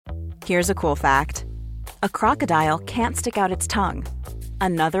Here's a cool fact. A crocodile can't stick out its tongue.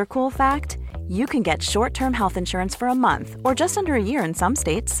 Another cool fact, you can get short-term health insurance for a month or just under a year in some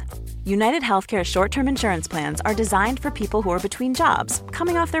states. United Healthcare short-term insurance plans are designed for people who are between jobs,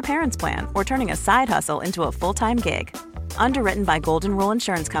 coming off their parents' plan, or turning a side hustle into a full-time gig. Underwritten by Golden Rule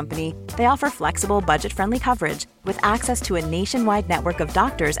Insurance Company, they offer flexible, budget-friendly coverage with access to a nationwide network of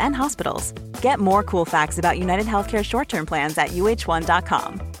doctors and hospitals. Get more cool facts about United Healthcare short-term plans at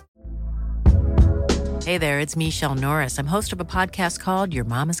uh1.com. Hey there, it's Michelle Norris. I'm host of a podcast called Your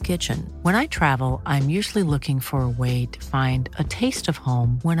Mama's Kitchen. When I travel, I'm usually looking for a way to find a taste of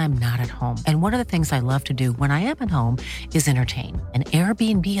home when I'm not at home. And one of the things I love to do when I am at home is entertain. And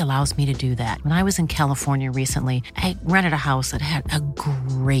Airbnb allows me to do that. When I was in California recently, I rented a house that had a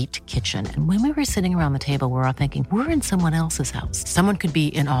great kitchen. And when we were sitting around the table, we were all thinking, we're in someone else's house. Someone could be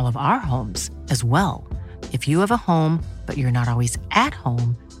in all of our homes as well. If you have a home, but you're not always at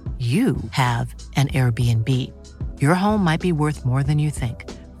home, you have an Airbnb. Your home might be worth more than you think.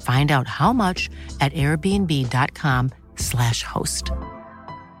 Find out how much at airbnb.com/host.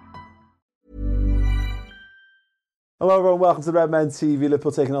 Hello everyone, welcome to Red Men TV.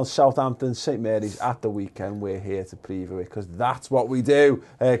 Liverpool taking on Southampton, St Mary's at the weekend. We're here to preview it because that's what we do.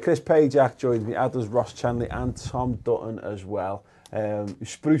 Chris Pajak joins me, as does Ross Chanley and Tom Dutton as well. He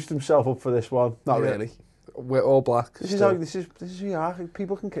spruced himself up for this one. Not really. We're all black. This is who you are.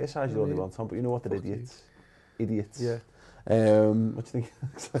 People can criticise you all they want, Tom, but you know what? They're idiots. Idiots. Yeah. What do you think?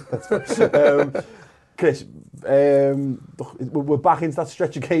 Chris, we're back into that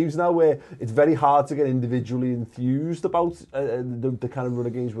stretch of games now where it's very hard to get individually enthused about the kind of run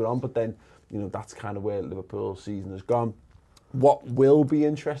of games we're on, but then, you know, that's kind of where Liverpool's season has gone. What will be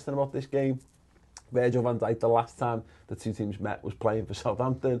interesting about this game? Virgil van Dijk, the last time the two teams met, was playing for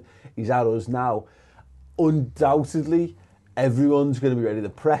Southampton. He's at us now. Undoubtedly, everyone's going to be ready. The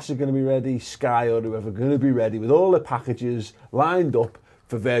press are going to be ready. Sky or whoever are going to be ready with all the packages lined up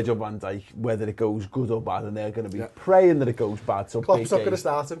for Virgil van Dijk, whether it goes good or bad, and they're going to be praying that it goes bad. So Klopp's not going to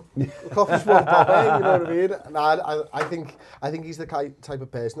start him. Klopp just won't pop in, you know what I mean? And I think he's the type of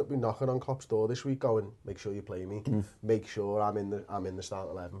person that will be knocking on Klopp's door this week, going, make sure you play me, make sure I'm in the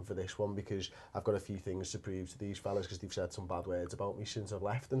starting 11 for this one, because I've got a few things to prove to these fellas, because they've said some bad words about me since I've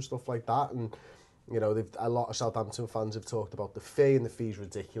left and stuff like that. And you know, a lot of Southampton fans have talked about the fee, and the fee's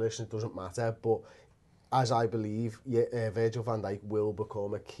ridiculous and it doesn't matter. But as I believe, Virgil van Dijk will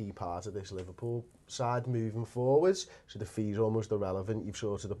become a key part of this Liverpool side moving forwards. So the fee's almost irrelevant. You've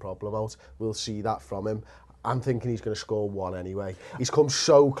sorted the problem out. We'll see that from him. I'm thinking he's going to score one anyway. He's come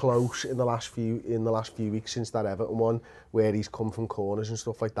so close in the last few weeks since that Everton one, where he's come from corners and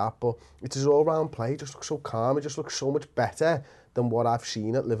stuff like that. But it's his all-round play. He just looks so calm. It just looks so much better than what I've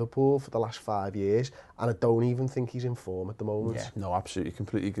seen at Liverpool for the last 5 years, and I don't even think he's in form at the moment. Yeah, no, absolutely,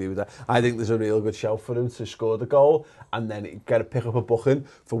 completely agree with that. I think there's a real good shout for him to score the goal and then pick up a booking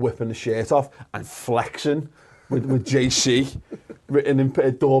for whipping the shirt off and flexing with JC written in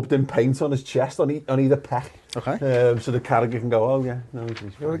daubed in paint on his chest on either pec. Okay. So the Carragher can go, oh yeah, no, he's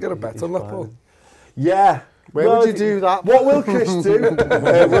you want to get a bet on Liverpool? Yeah. Where would you do that? What will Chris do? Will Chris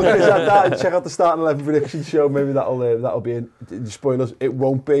add that and check out the starting 11 prediction show? Maybe that'll be in. Spoilers, it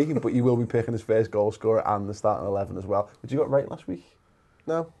won't be, but you will be picking his first goal scorer and the starting 11 as well. Which you got right last week?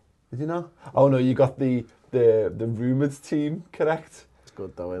 No. Did you not? Oh no, you got the rumoured team correct. It's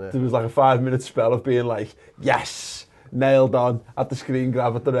good though, isn't it? There was like a 5-minute spell of being like, yes, nailed on, at the screen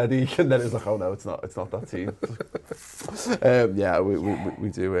grab at the ready, and then it's like, oh no, it's not that team. Yeah, we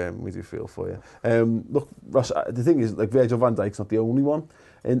do feel for you. Look, Ross, the thing is, like, Virgil van Dijk's not the only one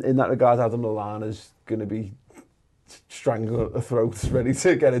in that regard. Adam Lallana's going to be strangling at throats, ready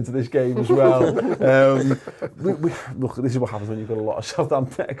to get into this game as well. Look, this is what happens when you've got a lot of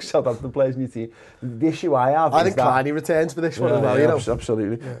Southampton players in your team. The issue I have, I think Kleiny returns for this one as well. You know,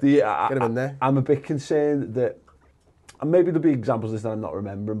 absolutely. Yeah. Get him in there. I'm a bit concerned that. And maybe there'll be examples of this that I'm not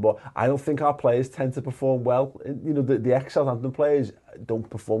remembering, but I don't think our players tend to perform well. You know, the ex-Southampton players don't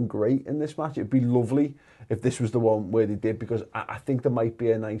perform great in this match. It'd be lovely if this was the one where they did, because I think there might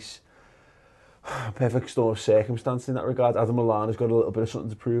be a nice, perfect storm of circumstance in that regard. Adam Lallana's got a little bit of something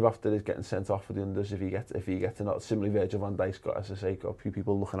to prove after his getting sent off for the unders if he gets a not. Similarly, Virgil van Dijk's got, as I say, got a few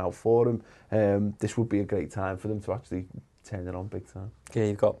people looking out for him. This would be a great time for them to actually turn it on big time. Yeah,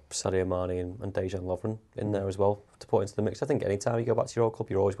 you've got Sadio Mane and Dejan Lovren in there as well to put into the mix. I think any time you go back to your old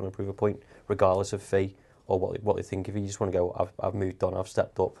club, you're always going to prove a point, regardless of fee or what they think of you. You just want to go, I've moved on, I've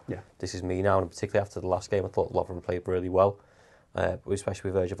stepped up. Yeah. This is me now, and particularly after the last game, I thought Lovren played really well.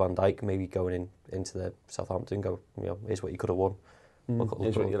 Especially with Virgil van Dijk, maybe going into the Southampton, go, you know, here's what you could have won. Well,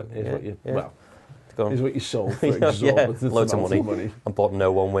 is what you sold for exorbitant loads of money and bought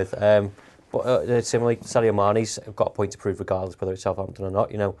no one with. But similarly, Sadio Mane's got a point to prove regardless whether it's Southampton or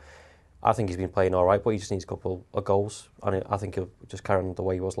not. You know, I think he's been playing all right, but he just needs a couple of goals, and I think he'll just carry on the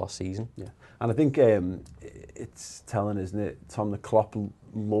way he was last season. Yeah, and I think it's telling, isn't it, Tom, the Klopp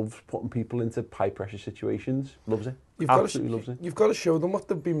loves putting people into high pressure situations. Loves it. Absolutely loves it. You've got to show them what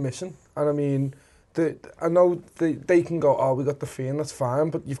they've been missing, and I mean, I know they can go, oh, we got the fee and that's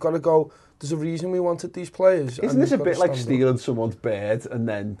fine, but you've got to go, there's a reason we wanted these players. Isn't this a bit like stealing someone's bird and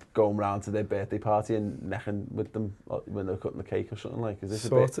then going round to their birthday party and necking with them when they're cutting the cake or something like? Is this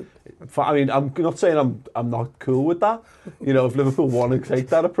Sorted. a bit? I mean, I'm not saying I'm not cool with that. You know, if Liverpool want to take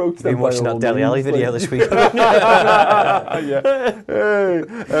that approach, then been watching that Dele Alli video this week. But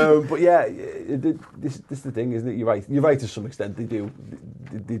yeah, this is the thing, isn't it? You're right to some extent. They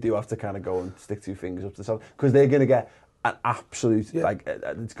do have to kind of go and stick two fingers up to themselves because they're going to get an absolute,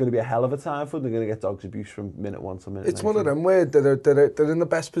 it's going to be a hell of a time for them. They're going to get dogs abuse from minute 1 to minute 19. It's one of them where they're in the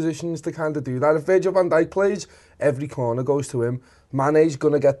best positions to kind of do that. If Virgil van Dijk plays, every corner goes to him. Mane's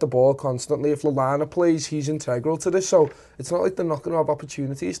going to get the ball constantly. If Lallana plays, he's integral to this. So it's not like they're not going to have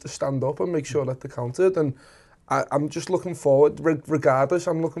opportunities to stand up and make sure that they're counted. And I'm just looking forward, regardless,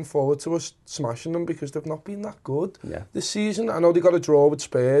 I'm looking forward to us smashing them because they've not been that good this season. I know they got a draw with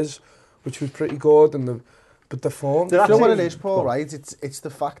Spurs, which was pretty good, and but the form. You know what it is, Paul, right? It's the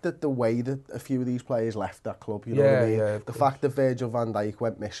fact that the way that a few of these players left that club, you know what I mean? Yeah, the fact that Virgil van Dijk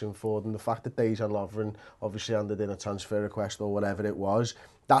went missing for them, the fact that Dejan Lovren obviously handed in a transfer request or whatever it was,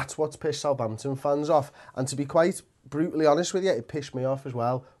 that's what's pissed Southampton fans off. And to be quite brutally honest with you, it pissed me off as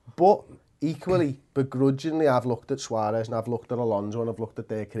well. But equally, begrudgingly, I've looked at Suarez and I've looked at Alonso and I've looked at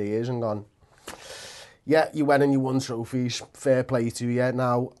their careers and gone, yeah, you went and you won trophies, fair play to you.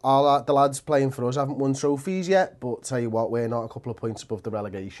 Now, the lads playing for us haven't won trophies yet, but tell you what, we're not a couple of points above the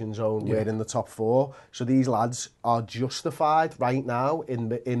relegation zone. We're in the top 4. So these lads are justified right now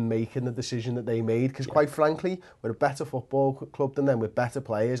in making the decision that they made, because quite frankly, we're a better football club than them, with better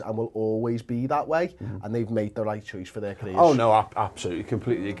players, and will always be that way, and they've made the right choice for their careers. Oh no, absolutely,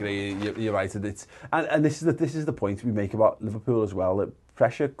 completely agree. You're right. And this is the point we make about Liverpool as well, that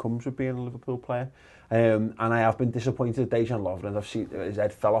pressure comes with being a Liverpool player. And I have been disappointed at Dejan Lovren. I've seen his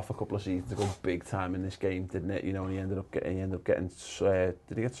head fell off a couple of seasons ago, big time in this game, didn't it? You know, and he ended up getting. Did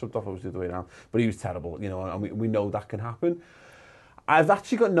he get subbed off? Or was it the other way around? But he was terrible. You know, and we know that can happen. I've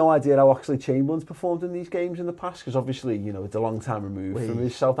actually got no idea how Oxlade-Chamberlain's performed in these games in the past, because obviously, you know, it's a long time removed from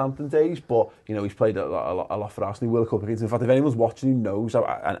his Southampton days. But you know, he's played a lot for Arsenal. He will come against. In fact, if anyone's watching who knows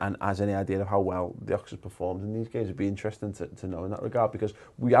and has any idea of how well the Oxlade performed in these games, it'd be interesting to know in that regard, because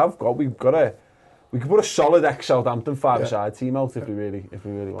we've got a. We could put a solid ex-Southampton five-a-side team out if we really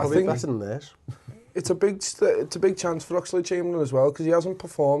want. I think better than this. It's a big chance for Oxlade-Chamberlain as well, because he hasn't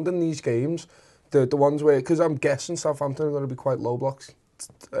performed in these games. The ones where, because I'm guessing Southampton are going to be quite low blocks,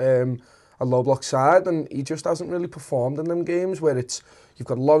 a low block side, and he just hasn't really performed in them games where you've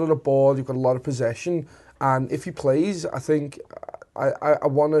got a lot of the ball, you've got a lot of possession, and if he plays, I think I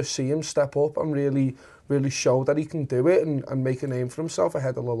want to see him step up and really show that he can do it and make a name for himself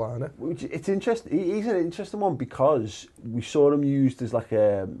ahead of Lallana. It's interesting. He's an interesting one because we saw him used as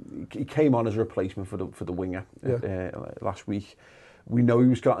he came on as a replacement for the winger last week. We know he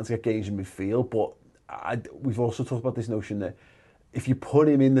was starting to get games in midfield, but we've also talked about this notion that if you put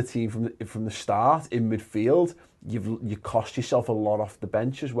him in the team from the start in midfield, you cost yourself a lot off the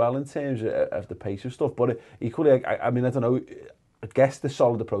bench as well in terms of the pace of stuff. But equally, I mean, I don't know. I guess the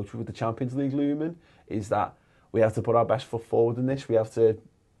solid approach with the Champions League looming is that we have to put our best foot forward in this. We have to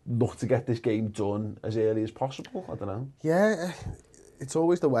look to get this game done as early as possible. I don't know. Yeah, it's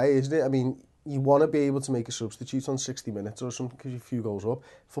always the way, isn't it? I mean, you want to be able to make a substitute on 60 minutes or something because you're a few goals up.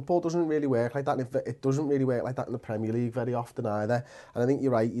 Football doesn't really work like that. It doesn't really work like that in the Premier League very often either. And I think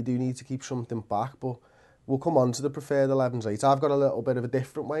you're right, you do need to keep something back, but we'll come on to the preferred 11s later. I've got a little bit of a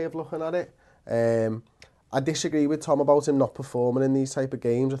different way of looking at it. I disagree with Tom about him not performing in these type of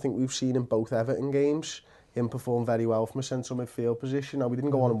games. I think we've seen in both Everton games him perform very well from a central midfield position. Now, we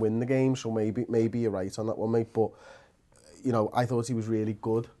didn't go on and win the game, so maybe you're right on that one, mate. But, you know, I thought he was really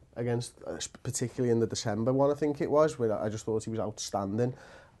good against, particularly in the December one, I think it was, where I just thought he was outstanding.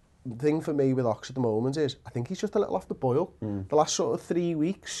 The thing for me with Ox at the moment is I think he's just a little off the boil. The last sort of 3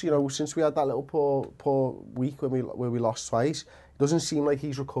 weeks, you know, since we had that little poor week where we lost twice, it doesn't seem like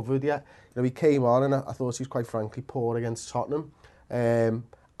he's recovered yet. You know, he came on and I thought he was quite frankly poor against Tottenham,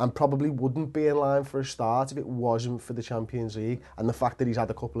 and probably wouldn't be in line for a start if it wasn't for the Champions League and the fact that he's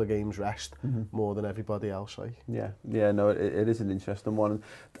had a couple of games rest more than everybody else. Like. Yeah, no, it is an interesting one.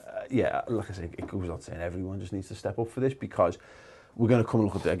 Yeah, like I say, it goes without saying, everyone just needs to step up for this, because we're going to come and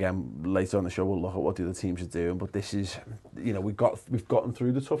look at it again later on the show. We'll look at what the other teams are doing, but this is, you know, we've gotten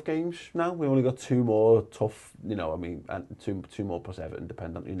through the tough games now. We've only got 2 more tough, you know, I mean, and two more plus Everton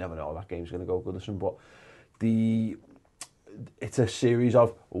dependent. You never know how that game's going to go, Goodison, but it's a series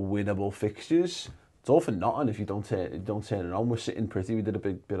of winnable fixtures. It's all for nothing if you don't turn it on. We're sitting pretty. We did a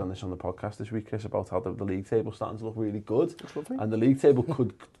big bit on this on the podcast this week, Chris, about how the league table's starting to look really good, and the league table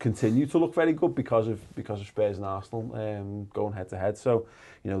could continue to look very good because of Spurs and Arsenal going head to head. So,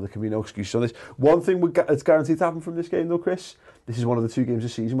 you know, there can be no excuse on this. One thing it's guaranteed to happen from this game, though, Chris. This is one of the 2 games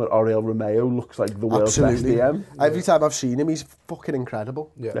this season where Oriol Romeo looks like the world's best DM. Every time I've seen him, he's fucking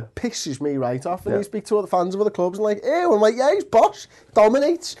incredible. Yeah. Pisses me right off. And you speak to other fans of other clubs and like, ew, I'm like, yeah, he's boss.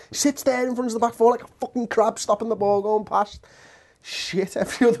 Dominates. Sits there in front of the back four like a fucking crab stopping the ball going past. Shit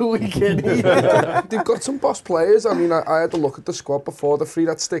every other weekend. They've got some boss players. I mean, I had a look at the squad before. The 3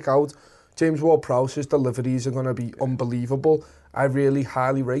 that stick out. James Ward-Prowse's deliveries are going to be unbelievable. I really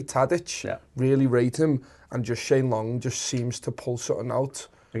highly rate Tadic. Yeah. Really rate him. And just Shane Long just seems to pull something out.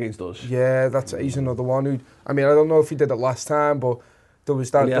 Against us. Yeah, he's another one who... I mean, I don't know if he did it last time, but there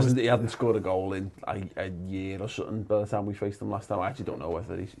was that... He hadn't scored a goal in a year or something by the time we faced him last time. I actually don't know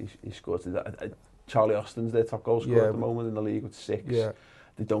whether he scored. Charlie Austin's their top goal scorer at the moment in the league with 6. Yeah.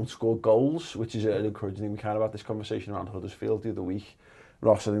 They don't score goals, which is an encouraging thing. We kind of had this conversation around Huddersfield the other week.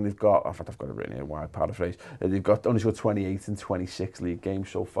 Ross, I think they've got, in fact I've got it written here, why I paraphrase, they've only scored 28 and 26 league games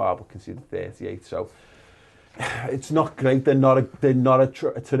so far, but conceded 38, so it's not great. They're not a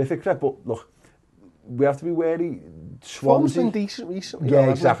terrific threat, but look, we have to be wary. Swansea been decent recently. Yeah,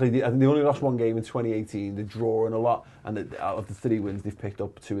 exactly. I think they only lost 1 game in 2018. They're drawing a lot, and out of the 3 wins they've picked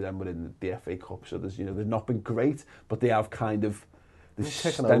up, 2 of them were in the FA Cup. So there's, you know, they've not been great, but they have kind of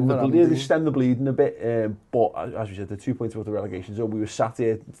stemmed the bleeding a bit. But as we said, they're 2 points above the relegation zone. We were sat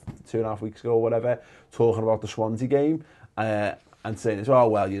here 2.5 weeks ago or whatever, talking about the Swansea game. And saying as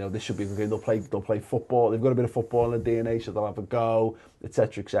well, you know, this should be a good game. They'll play football. They've got a bit of football in the DNA, so they'll have a go,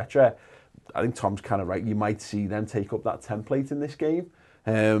 etc., etc. I think Tom's kind of right. You might see them take up that template in this game,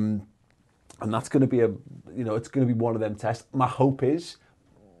 and that's going to be it's going to be one of them tests. My hope is,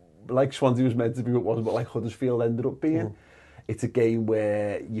 like Swansea was meant to be, it wasn't, but like Huddersfield ended up being. It's a game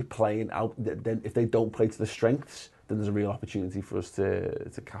where you're playing out. Then if they don't play to the strengths, then there's a real opportunity for us to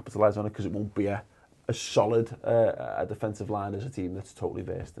capitalise on it, because it won't be a solid a defensive line as a team that's totally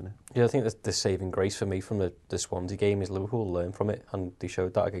versed in it. Yeah, I think the saving grace for me from the Swansea game is Liverpool learn from it, and they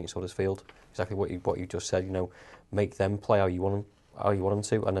showed that against Huddersfield. Exactly what you just said. You know, make them play how you want them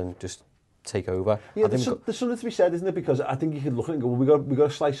to, and then just take over. Yeah, there's something to be said, isn't it? Because I think you could look at it and go, well, we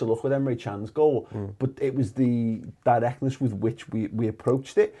got a slice of luck with Emre Can's goal, but it was the directness with which we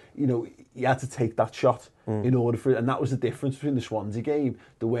approached it. You know, you had to take that shot in order for it, and that was the difference between the Swansea game.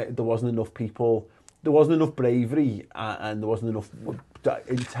 There wasn't enough people. There wasn't enough bravery and there wasn't enough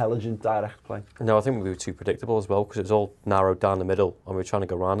intelligent direct play. No, I think we were too predictable as well, because it was all narrowed down the middle and we were trying to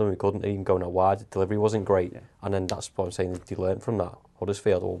go around them. We couldn't even go out wide. The delivery wasn't great. Yeah. And then that's what I'm saying, they learned from that.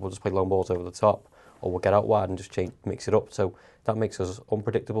 Huddersfield, or we'll just play long balls over the top, or we'll get out wide and just mix it up. So that makes us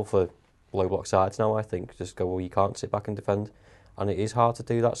unpredictable for low block sides now, I think. Just go, well, you can't sit back and defend. And it is hard to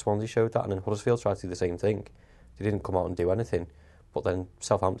do that. Swansea showed that, and then Huddersfield tried to do the same thing. They didn't come out and do anything. But then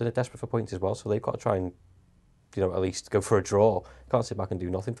Southampton are desperate for points as well, so they've got to try and, you know, at least go for a draw. Can't sit back and do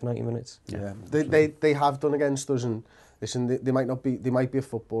nothing for 90 minutes. Yeah, they have done against us, and listen, they might be a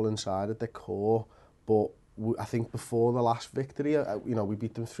footballing side at their core, but I think before the last victory, you know, we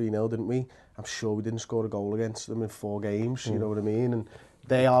beat them 3-0, didn't we? I'm sure we didn't score a goal against them in 4 games. You know what I mean? And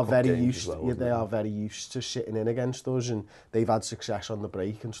they are very used. They are very used to sitting in against us, and they've had success on the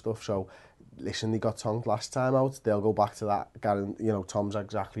break and stuff. So. Listen, they got tonked last time out. They'll go back to that. You know, Tom's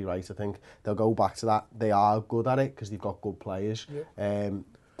exactly right. I think they'll go back to that. They are good at it because they've got good players. Yeah.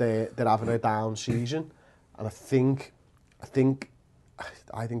 They're having a down season, and I think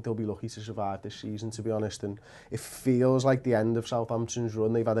they'll be lucky to survive this season, to be honest. And it feels like the end of Southampton's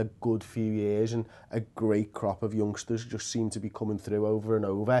run. They've had a good few years and a great crop of youngsters just seem to be coming through over and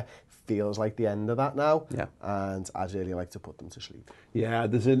over. Feels like the end of that now, and I'd really like to put them to sleep. Yeah,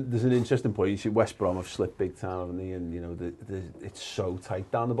 there's an interesting point. You see, West Brom have slipped big time, haven't they? And you know, it's so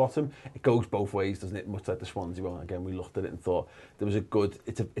tight down the bottom. It goes both ways, doesn't it? Much like the Swansea one. Again, we looked at it and thought there was a good.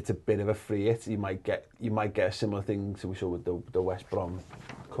 It's a bit of a free hit. You might get a similar thing to we saw with the West Brom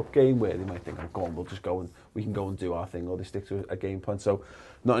Cup game, where they might think, "Oh, go on, we'll just go and we can go and do our thing," or they stick to a game plan. So,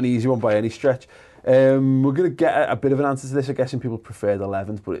 not an easy one by any stretch. We're going to get a bit of an answer to this. I'm guessing people preferred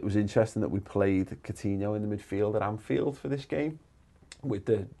 11th, but it was interesting that we played Coutinho in the midfield at Anfield for this game with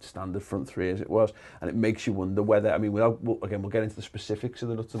the standard front 3 as it was, and it makes you wonder whether, I mean, we'll get into the specifics of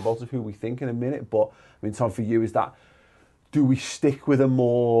the nuts and bolts of who we think in a minute, but I mean, Tom, for you, is that do we stick with a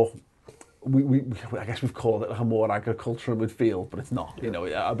more... I guess we've called it like a more agricultural midfield, but it's not. You know,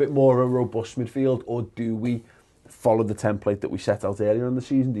 a bit more of a robust midfield, or do we follow the template that we set out earlier in the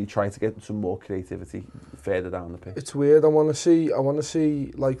season? Do you try to get some more creativity further down the pitch? It's weird. I want to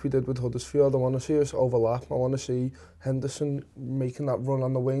see like we did with Huddersfield. I want to see us overlap. I want to see Henderson making that run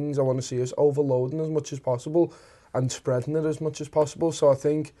on the wings. I want to see us overloading as much as possible and spreading it as much as possible. So I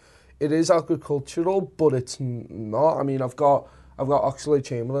think it is agricultural, but it's not. I mean, I've got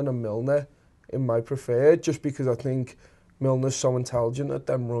Oxlade-Chamberlain and Milner in my preferred, just because I think Milner's so intelligent at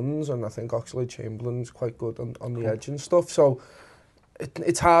them runs, and I think Oxlade-Chamberlain's quite good on the edge and stuff. So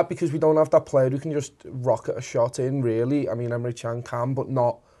it's hard because we don't have that player who can just rocket a shot in, really. I mean, Emre Can can, but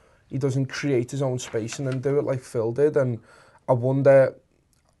not. He doesn't create his own space and then do it like Phil did. And I wonder,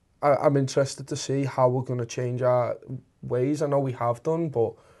 I'm interested to see how we're going to change our ways. I know we have done,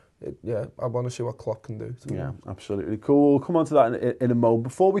 but I want to see what Klopp can do. Yeah, absolutely. Cool. We'll come on to that in a moment.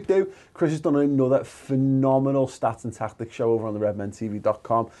 Before we do, Chris has done another phenomenal stats and tactics show over on the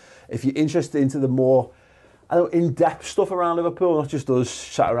redmentv.com. If you're interested into the more in-depth stuff around Liverpool, not just us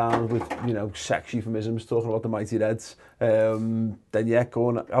sat around with, sex euphemisms talking about the mighty Reds, then go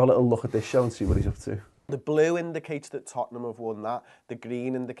and have a little look at this show and see what he's up to. The blue indicates that Tottenham have won that. The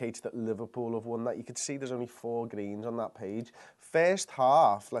green indicates that Liverpool have won that. You can see there's only 4 greens on that page. First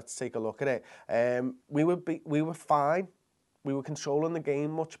half, let's take a look at it. We were fine. We were controlling the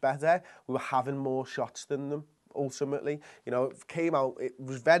game much better. We were having more shots than them. Ultimately, it came out, it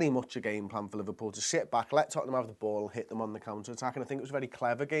was very much a game plan for Liverpool to sit back, let Tottenham have the ball, hit them on the counter-attack, and I think it was a very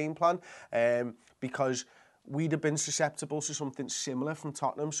clever game plan because we'd have been susceptible to something similar from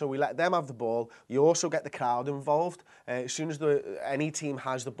Tottenham, so we let them have the ball. You also get the crowd involved. As soon as any team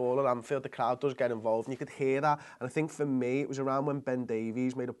has the ball at Anfield, the crowd does get involved, and you could hear that. And I think for me, it was around when Ben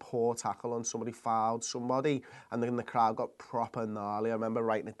Davies made a poor tackle on somebody, fouled somebody, and then the crowd got proper gnarly. I remember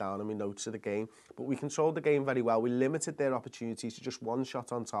writing it down in my notes of the game. But we controlled the game very well. We limited their opportunities to just 1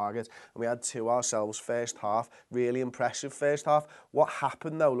 shot on target, and we had 2 ourselves first half. Really impressive first half. What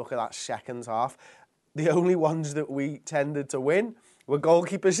happened, though, look at that second half. The only ones that we tended to win were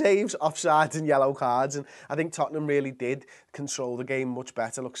goalkeeper saves, offsides and yellow cards. And I think Tottenham really did control the game much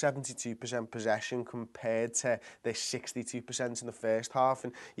better. Look, 72% possession compared to their 62% in the first half.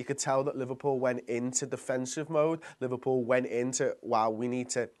 And you could tell that Liverpool went into defensive mode. Liverpool went into, wow, we need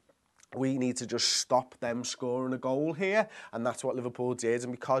to just stop them scoring a goal here, and that's what Liverpool did.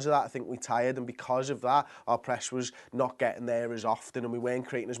 And because of that, I think we tired, and because of that, our press was not getting there as often, and we weren't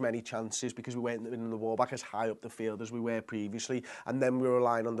creating as many chances because we weren't winning the ball back as high up the field as we were previously. And then we were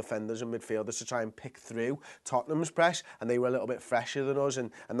relying on defenders and midfielders to try and pick through Tottenham's press, and they were a little bit fresher than us,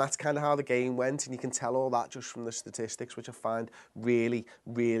 and that's kind of how the game went. And you can tell all that just from the statistics, which I find really,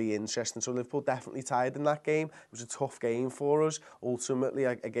 really interesting. So Liverpool definitely tired in that game. It was a tough game for us. Ultimately,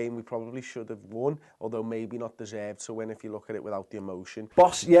 a game we probably should have won, although maybe not deserved to win if you look at it without the emotion.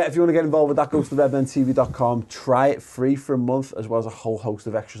 Boss, if you want to get involved with that, go to redmentv.com. Try it free for a month, as well as a whole host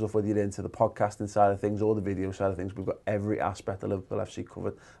of extra stuff, whether you're into the podcasting side of things or the video side of things. We've got every aspect of Liverpool FC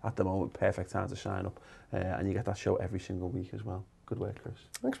covered at the moment. Perfect time to sign up. And you get that show every single week as well. Good work, Chris.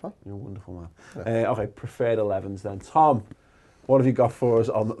 Thanks, man. You're a wonderful man. Yeah. Okay, preferred 11s then. Tom, what have you got for us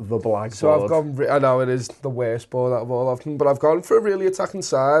on the blackboard? So I've gone, I know it is the worst board out of all of them, but I've gone for a really attacking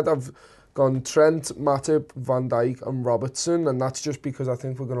side. I've gone Trent, Matip, Van Dijk and Robertson, and that's just because I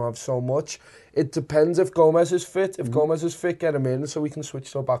think we're going to have so much. It depends if Gomez is fit. If Gomez is fit, get him in so we can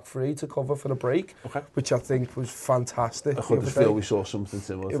switch to a back three to cover for the break, which I think was fantastic. I could feel we saw something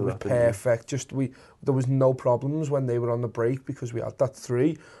similar to that. It was perfect. There was no problems when they were on the break because we had that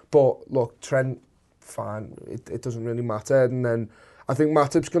 3. But look, Trent, fine. It doesn't really matter. And then I think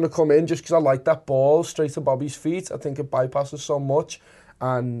Matip's going to come in just because I like that ball straight to Bobby's feet. I think it bypasses so much,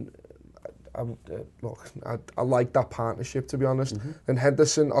 and I like that partnership, to be honest. And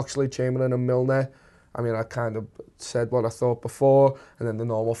Henderson, Oxlade-Chamberlain and Milner, I mean, I kind of said what I thought before, and then the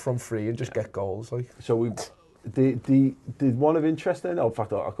normal from free and just get goals. So we the one of interest then, in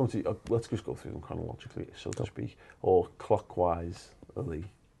fact, I'll come to you, let's just go through them chronologically, so to speak, or clockwise.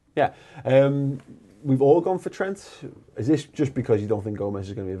 Yeah, we've all gone for Trent. Is this just because you don't think Gomez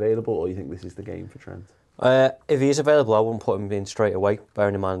is going to be available, or you think this is the game for Trent? If he is available, I wouldn't put him in straight away,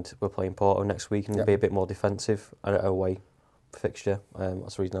 bearing in mind we're playing Porto next week and it'll be a bit more defensive away fixture.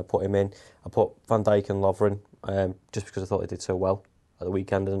 That's the reason I put him in. I put Van Dijk and Lovren just because I thought they did so well at the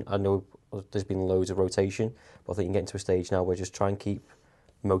weekend, and I know there's been loads of rotation, but I think you can get into a stage now where just try and keep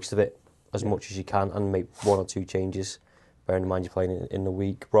most of it as much as you can and make 1 or 2 changes, bearing in mind you're playing in the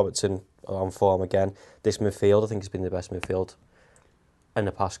week. Robertson on form again. This midfield, I think, has been the best midfield in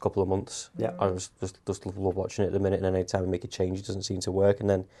the past couple of months. Yeah. I just love watching it at the minute, and then any time we make a change, it doesn't seem to work. And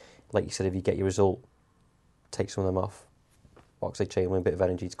then, like you said, if you get your result, take some of them off. Oxlade-Chamberlain, a bit of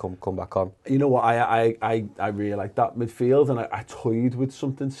energy to come back on. You know what, I really like that midfield, and I toyed with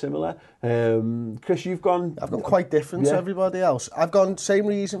something similar. Chris, I've gone quite different to everybody else. I've gone same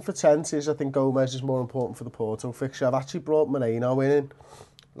reason for Trent is I think Gomez is more important for the Porto fixture. I've actually brought Moreno in.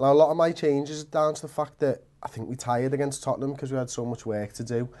 Now, a lot of my changes are down to the fact that I think we tired against Tottenham because we had so much work to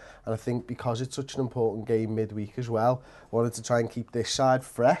do, and I think because it's such an important game midweek as well, I wanted to try and keep this side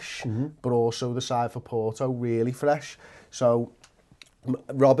fresh, but also the side for Porto really fresh. So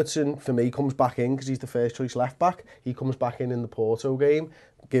Robertson, for me, comes back in because he's the first choice left back. He comes back in the Porto game.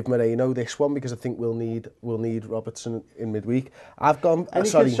 Give Moreno this one because I think we'll need Robertson in midweek. I've gone.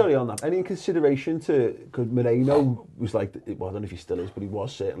 Sorry on that. Any consideration to because Moreno was like, well, I don't know if he still is, but he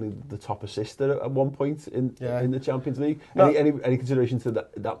was certainly the top assister at one point in the Champions League. No. Any consideration to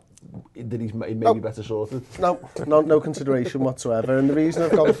that he's maybe better sorted? No consideration whatsoever. And the reason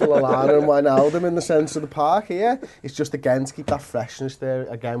I've gone for Lallana and Wijnaldum in the centre of the park here is just again to keep that freshness there.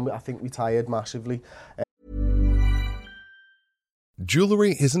 Again, I think we tired massively.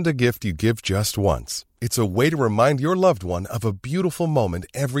 Jewelry isn't a gift you give just once. It's a way to remind your loved one of a beautiful moment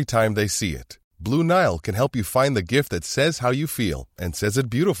every time they see it. Blue Nile can help you find the gift that says how you feel and says it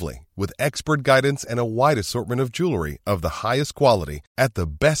beautifully, with expert guidance and a wide assortment of jewelry of the highest quality at the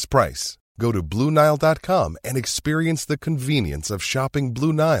best price. Go to BlueNile.com and experience the convenience of shopping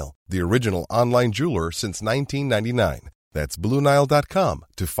Blue Nile, the original online jeweler since 1999. That's BlueNile.com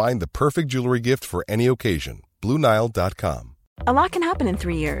to find the perfect jewelry gift for any occasion. BlueNile.com. A lot can happen in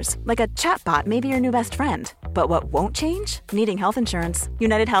 3 years, like a chatbot may be your new best friend. But what won't change? Needing health insurance.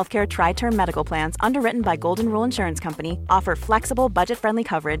 United Healthcare Tri-Term Medical Plans, underwritten by Golden Rule Insurance Company, offer flexible, budget-friendly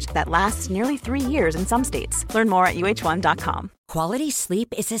coverage that lasts nearly 3 years in some states. Learn more at uh1.com. Quality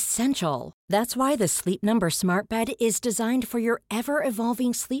sleep is essential. That's why the Sleep Number Smart Bed is designed for your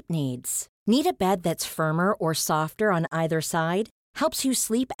ever-evolving sleep needs. Need a bed that's firmer or softer on either side? Helps you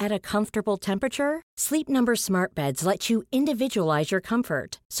sleep at a comfortable temperature? Sleep Number Smart Beds let you individualize your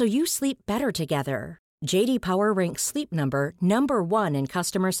comfort, so you sleep better together. J.D. Power ranks Sleep Number number 1 in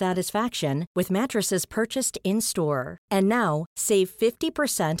customer satisfaction with mattresses purchased in-store. And now, save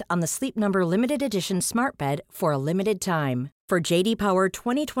 50% on the Sleep Number Limited Edition Smart Bed for a limited time. For J.D. Power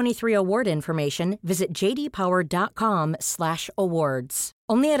 2023 award information, visit jdpower.com/awards.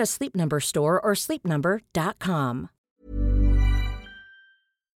 Only at a Sleep Number store or sleepnumber.com.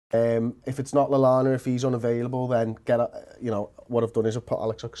 If it's not Lallana, if he's unavailable, then what I've done is I've put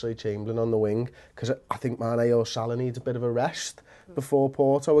Alex Oxlade-Chamberlain on the wing because I think Mane or Salah needs a bit of a rest before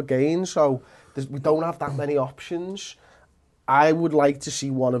Porto again. So we don't have that many options. I would like to see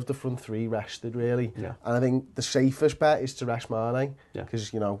one of the front three rested, really. Yeah. And I think the safest bet is to rest Mane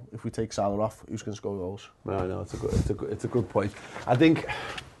because if we take Salah off, who's going to score goals? No, it's a good point. I think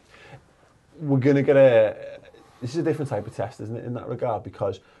we're going to get this is a different type of test, isn't it, in that regard?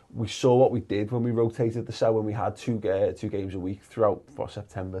 Because we saw what we did when we rotated the cell, when we had two games a week throughout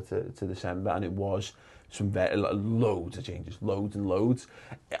September to December, and it was some loads of changes, loads and loads.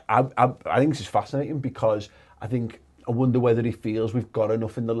 I think this is fascinating because I wonder whether he feels we've got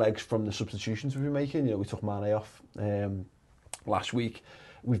enough in the legs from the substitutions we've been making. We took Mane off last week.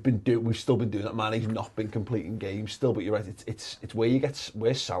 We've still been doing that. Mane's not been completing games still, but you're right. It's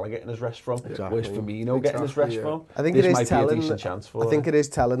where's Salah getting his rest from? Exactly. Where's Firmino getting his rest from? I think this might be a decent chance for. I think it is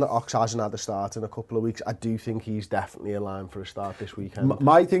telling that Ox hasn't had a start in a couple of weeks. I do think he's definitely in line for a start this weekend.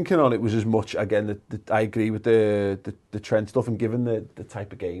 My thinking on it was as much again. I agree with the Trent stuff, and given the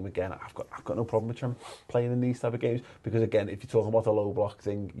type of game again, I've got no problem with Trent playing in these type of games because again, if you're talking about a low block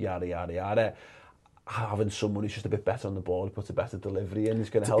thing, yada yada yada. Having someone who's just a bit better on the ball, who puts a better delivery in,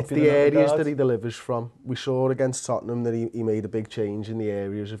 is going to help you. It's the areas that he delivers from. We saw against Tottenham that he made a big change in the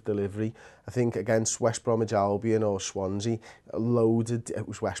areas of delivery. I think against West Bromwich Albion or Swansea, it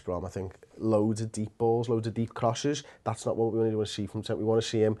was West Brom, I think, loads of deep balls, loads of deep crosses. That's not what we want to see from Trent. We want to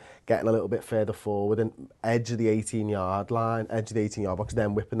see him getting a little bit further forward and edge of the 18-yard line, edge of the 18-yard box,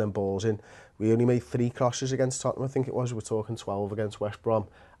 then whipping them balls in. We only made 3 crosses against Tottenham, I think it was. We're talking 12 against West Brom.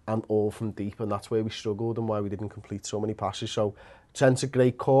 And all from deep, and that's where we struggled and why we didn't complete so many passes. So Trent's a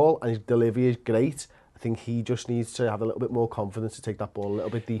great call and his delivery is great. I think he just needs to have a little bit more confidence to take that ball a little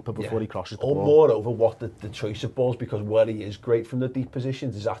bit deeper before he crosses the ball. Or moreover, what the choice of balls, because where he is great from the deep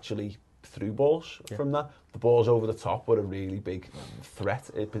positions is actually through balls from that. The balls over the top were a really big threat,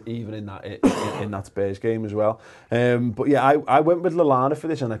 even in that Spurs game as well. But yeah, I went with Lallana for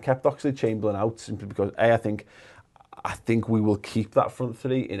this and I kept Oxlade-Chamberlain out simply because I think I think we will keep that front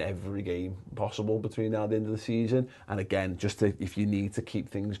three in every game possible between now and the end of the season. And again, if you need to keep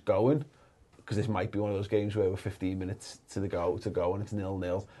things going, because this might be one of those games where we're 15 minutes to go and it's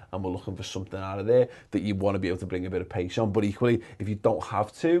 0-0 and we're looking for something out of there, that you want to be able to bring a bit of pace on. But equally, if you don't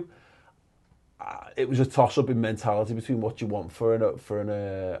have to, it was a toss-up in mentality between what you want for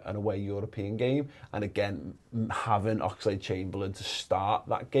an away European game, and again, having Oxlade-Chamberlain to start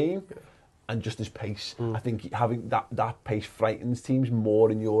that game, and just his pace. I think having that pace frightens teams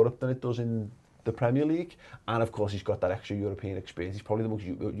more in Europe than it does in the Premier League, and of course he's got that extra European experience. He's probably the most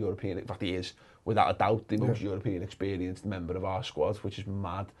European, in fact he is, without a doubt, the most European experienced member of our squad, which is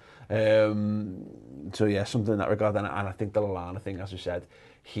mad. So yeah, something in that regard, and I think the Lallana thing, as I said,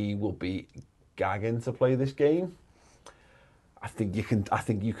 he will be gagging to play this game. I think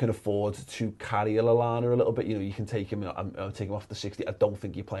you can afford to carry a Lallana a little bit. You know, you can take him off the 60. I don't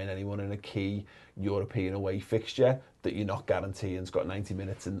think you're playing anyone in a key European away fixture that you're not guaranteeing has got 90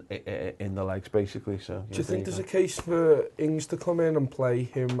 minutes in the legs, basically. So do you think there's a case for Ings to come in and play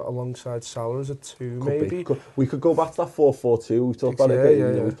him alongside Salah as a 2, maybe? We could go back to that 4-4-2. We talked about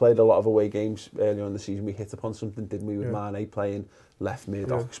it. We played a lot of away games earlier in the season. We hit upon something, didn't we, with Mane playing left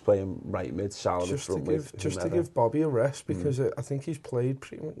mid, Ox playing right mid, Salah in front with just to give Bobby a rest, because I think he's played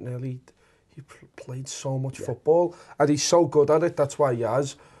pretty much he played so much football, and he's so good at it, that's why he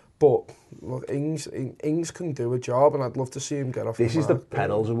has. But look, Ings can do a job, and I'd love to see him get off. This is the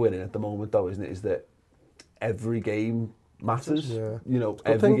perils of winning at the moment, though, isn't it? Is that every game matters. You know,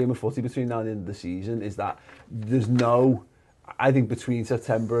 every game of footy between now and the end of the season is that there's no. I think between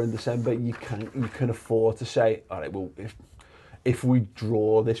September and December, you can afford to say, all right, well, if we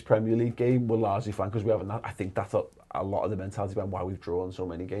draw this Premier League game, we're largely fine, because we haven't. I think that's a lot of the mentality about why we've drawn so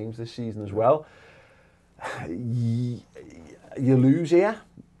many games this season as well. You lose here,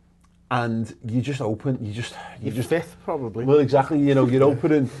 and you're fifth probably. Well, exactly. You know, you're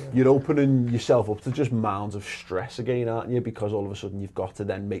opening yourself up to just mounds of stress again, aren't you? Because all of a sudden you've got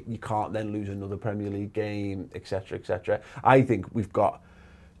to you can't then lose another Premier League game, etc., etc. I think we've got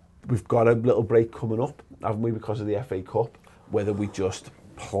a little break coming up, haven't we, because of the FA Cup? Whether we just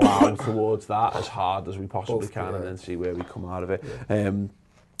plough towards that as hard as we possibly can, and then see where we come out of it.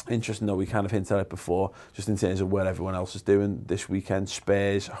 Interesting though, we kind of hinted at it before, just in terms of where everyone else is doing this weekend.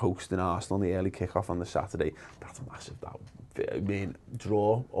 Spurs hosting Arsenal on the early kick-off on the Saturday. That's massive, that. I mean,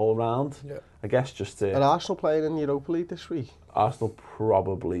 draw all round, I guess, just to... Are Arsenal playing in Europa League this week? Arsenal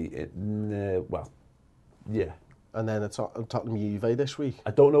probably, yeah. And then it's Tottenham Juve this week?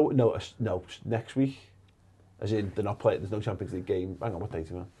 I don't know, no, next week. As in, they're not playing, there's no Champions League game. Hang on, what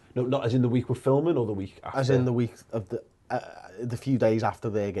date are we on? No, not as in the week we're filming, or the week after? As in the week of the few days after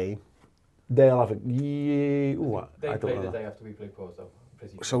their game. They'll have a... They play the day after we play Porto.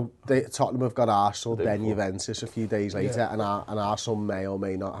 So Tottenham have got Arsenal, then Juventus a few days later, and Arsenal may or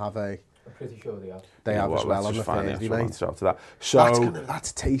may not have a... I'm pretty sure they have. They have as well on the Thursday, mate. So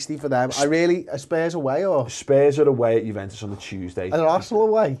that's tasty for them. Are Spurs away, or...? Spurs are away at Juventus on the Tuesday. Are Arsenal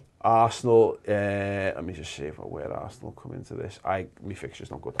away? Arsenal, let me just see where Arsenal come into this. My fixture's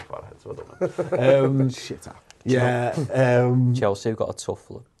not good that far ahead, so I don't know. Shit up. Yeah. Chelsea have got a tough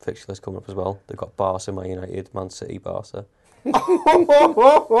fixture list coming up as well. They've got Barca, Man United, Man City, Barca.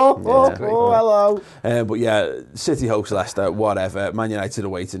 Hello. But yeah, City hosts Leicester, whatever. Man United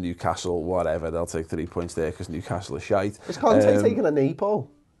away to Newcastle, whatever. They'll take 3 points there because Newcastle is shite. Is Conte taking a knee, Paul?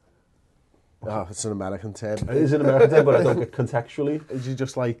 Oh, it's an American term. It is an American term, but I don't get contextually. Is he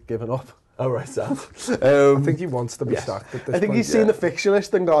just like giving up? Oh, right, Sam. I think he wants to be sacked at this I think point. he's seen the fixture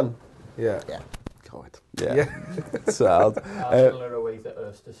list and gone, yeah. God. Yeah. Sad. Arsenal are away to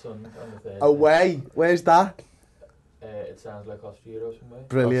Östersund on the Thursday. Away? Where's that? It sounds like Austria or somewhere.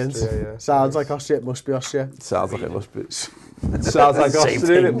 Brilliant. Austria, Sounds like Austria, it must be Austria. Sounds like it must be. It sounds like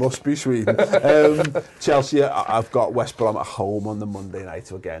Austria, it must be Sweden. Chelsea, I've got West Brom at home on the Monday night.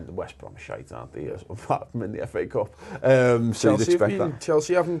 So again, the West Brom are shite, aren't they? Apart from in the FA Cup. So you'd expect that.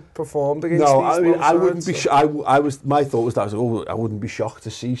 Chelsea haven't performed against these I mean, I wouldn't be. My thought was that I wouldn't be shocked to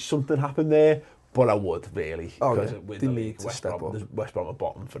see something happen there. But I would, really. Because with the league, West Brom are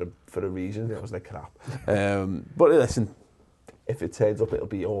bottom for a reason, because they're crap. But listen, if it turns up, it'll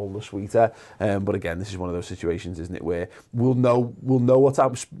be all the sweeter. But again, this is one of those situations, isn't it, where we'll know what's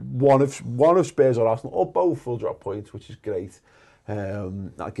happened. One of Spurs or Arsenal, or both, will drop points, which is great.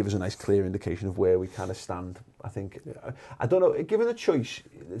 That'll give us a nice clear indication of where we kind of stand, I think. I don't know, given a choice,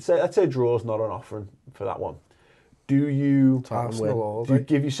 let's say draw's not an offering for that one. Do you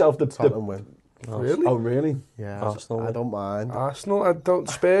give yourself the Tottenham win? Really? Oh, really? Yeah, Arsenal. I don't mind. Arsenal,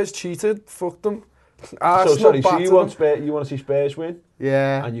 Spurs cheated, fuck them. So you want to see Spurs win?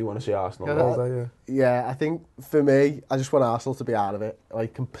 Yeah. And you want to see Arsenal win? Yeah, I think for me, I just want Arsenal to be out of it,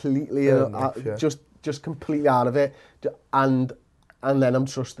 like completely, just completely out of it, and then I'm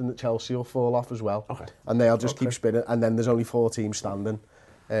trusting that Chelsea will fall off as well. Okay. And they'll just keep spinning, and then there's only 4 teams standing.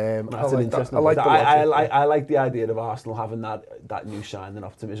 That's an interesting. I like the idea of Arsenal having that new signing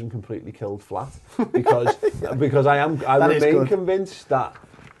optimism completely killed flat because I remain convinced that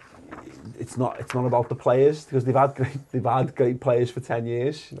it's not about the players, because they've had great players for 10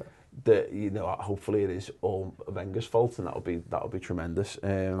 years. No. That hopefully it is all Wenger's fault, and that'll be tremendous.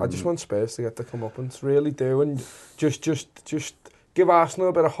 I just want Spurs to get the comeuppance, really do, and just give Arsenal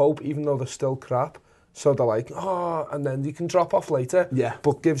a bit of hope, even though they're still crap. So they're like, and then they can drop off later. Yeah.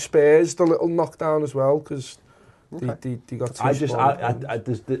 But give Spurs the little knockdown as well, because they got too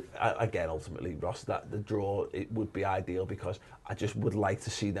again, ultimately, Ross, that the draw, it would be ideal, because I just would like to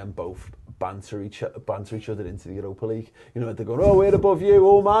see them both banter each other into the Europa League. They're going, oh, we're above you,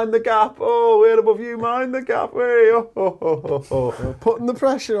 oh, mind the gap. Oh, we're above you, mind the gap. Hey, Putting the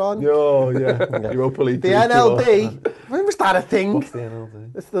pressure on. Oh, yeah. Europa League. The NLD. When was that a thing? What's the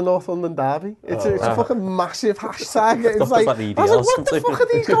NLD? It's the North London Derby. It's a fucking massive hashtag. It's like, I was like, what the fuck are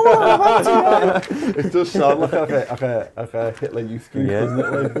these going on about? It does sound like a Hitler Youth group,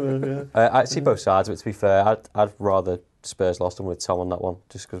 doesn't it? I see both sides of it, to be fair. I'd rather Spurs lost them with Tom on that one,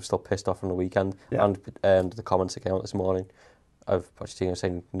 just because I'm still pissed off from the weekend. Yeah. And the comments that came out this morning of Pochettino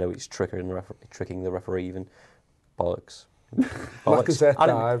saying, he's tricking the referee, even. Bollocks.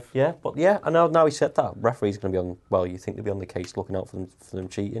 Dive. Yeah, but I know now he said that. Referee's going to be on, well, you think they'll be on the case looking out for them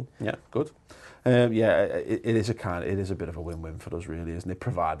cheating. Yeah, good. It is a bit of a win-win for us, really, isn't it?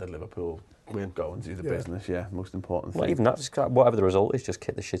 Provided Liverpool go and do the business, most important thing. Well, even that, just whatever the result is, just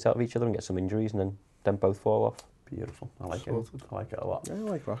kick the shit out of each other and get some injuries, and then both fall off. Beautiful. I like it. I like it a lot. Yeah, I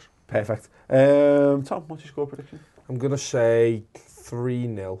like Ross. Perfect. Tom, what's your score prediction? I'm going to say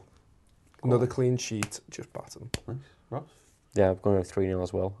 3-0. Another clean sheet, just batter them. Nice. Ross? Yeah, I'm going to 3-0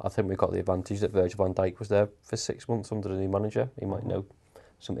 as well. I think we've got the advantage that Virgil van Dijk was there for 6 months under the new manager. He might know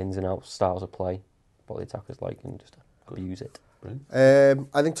some ins and outs, styles of play, what the attackers like, and just abuse it.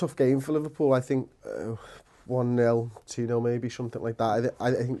 I think tough game for Liverpool. I think 1-0, 2-0 maybe, something like that.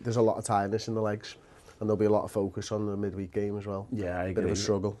 I think there's a lot of tiredness in the legs, and there'll be a lot of focus on the midweek game as well. Yeah, I agree. Bit of a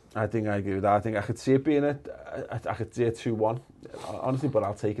struggle. I think I agree with that. I think I could see it being I could see it 2-1, honestly, but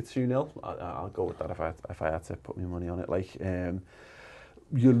I'll take it 2-0. I'll go with that if I had to put my money on it.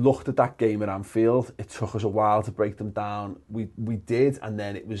 You looked at that game at Anfield. It took us a while to break them down. We did, and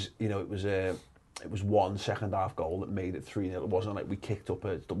then it was one second half goal that made it 3-0. It wasn't like we kicked up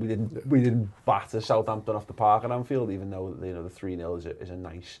we didn't batter Southampton off the park at Anfield, even though the 3-0 is a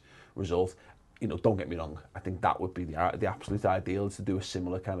nice result. Don't get me wrong, I think that would be the absolute ideal, is to do a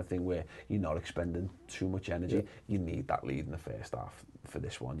similar kind of thing where you're not expending too much energy. Yeah. You need that lead in the first half for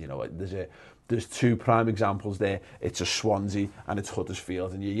this one. There's 2 prime examples there. It's a Swansea and it's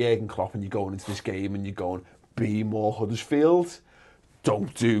Huddersfield, and you're Jurgen Klopp and you're going into this game and you're going, be more Huddersfield.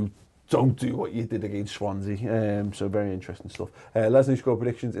 Don't do what you did against Swansea. So very interesting stuff. Let us know your score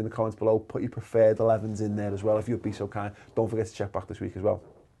predictions in the comments below. Put your preferred 11s in there as well, if you'd be so kind. Don't forget to check back this week as well.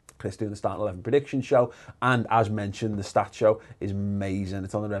 Chris doing the Starting 11 prediction show, and as mentioned, the stat show is amazing.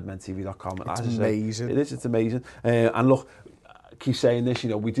 It's on the redmentv.com. It's amazing. It's amazing. And look, I keep saying this,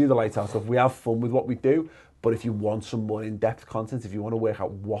 we do the Lighthouse stuff. We have fun with what we do, but if you want some more in-depth content, if you want to work out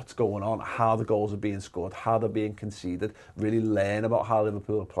what's going on, how the goals are being scored, how they're being conceded, really learn about how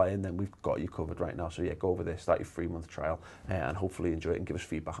Liverpool are playing, then we've got you covered right now. So go over there, start your 3-month trial, and hopefully enjoy it and give us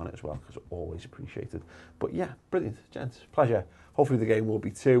feedback on it as well, because it's always appreciated. But brilliant, gents, pleasure. Hopefully the game will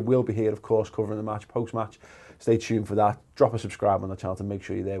be too. We'll be here, of course, covering the match, post-match. Stay tuned for that. Drop a subscribe on the channel to make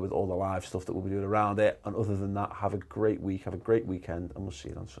sure you're there with all the live stuff that we'll be doing around it. And other than that, have a great week, have a great weekend, and we'll see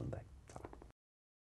you on Sunday.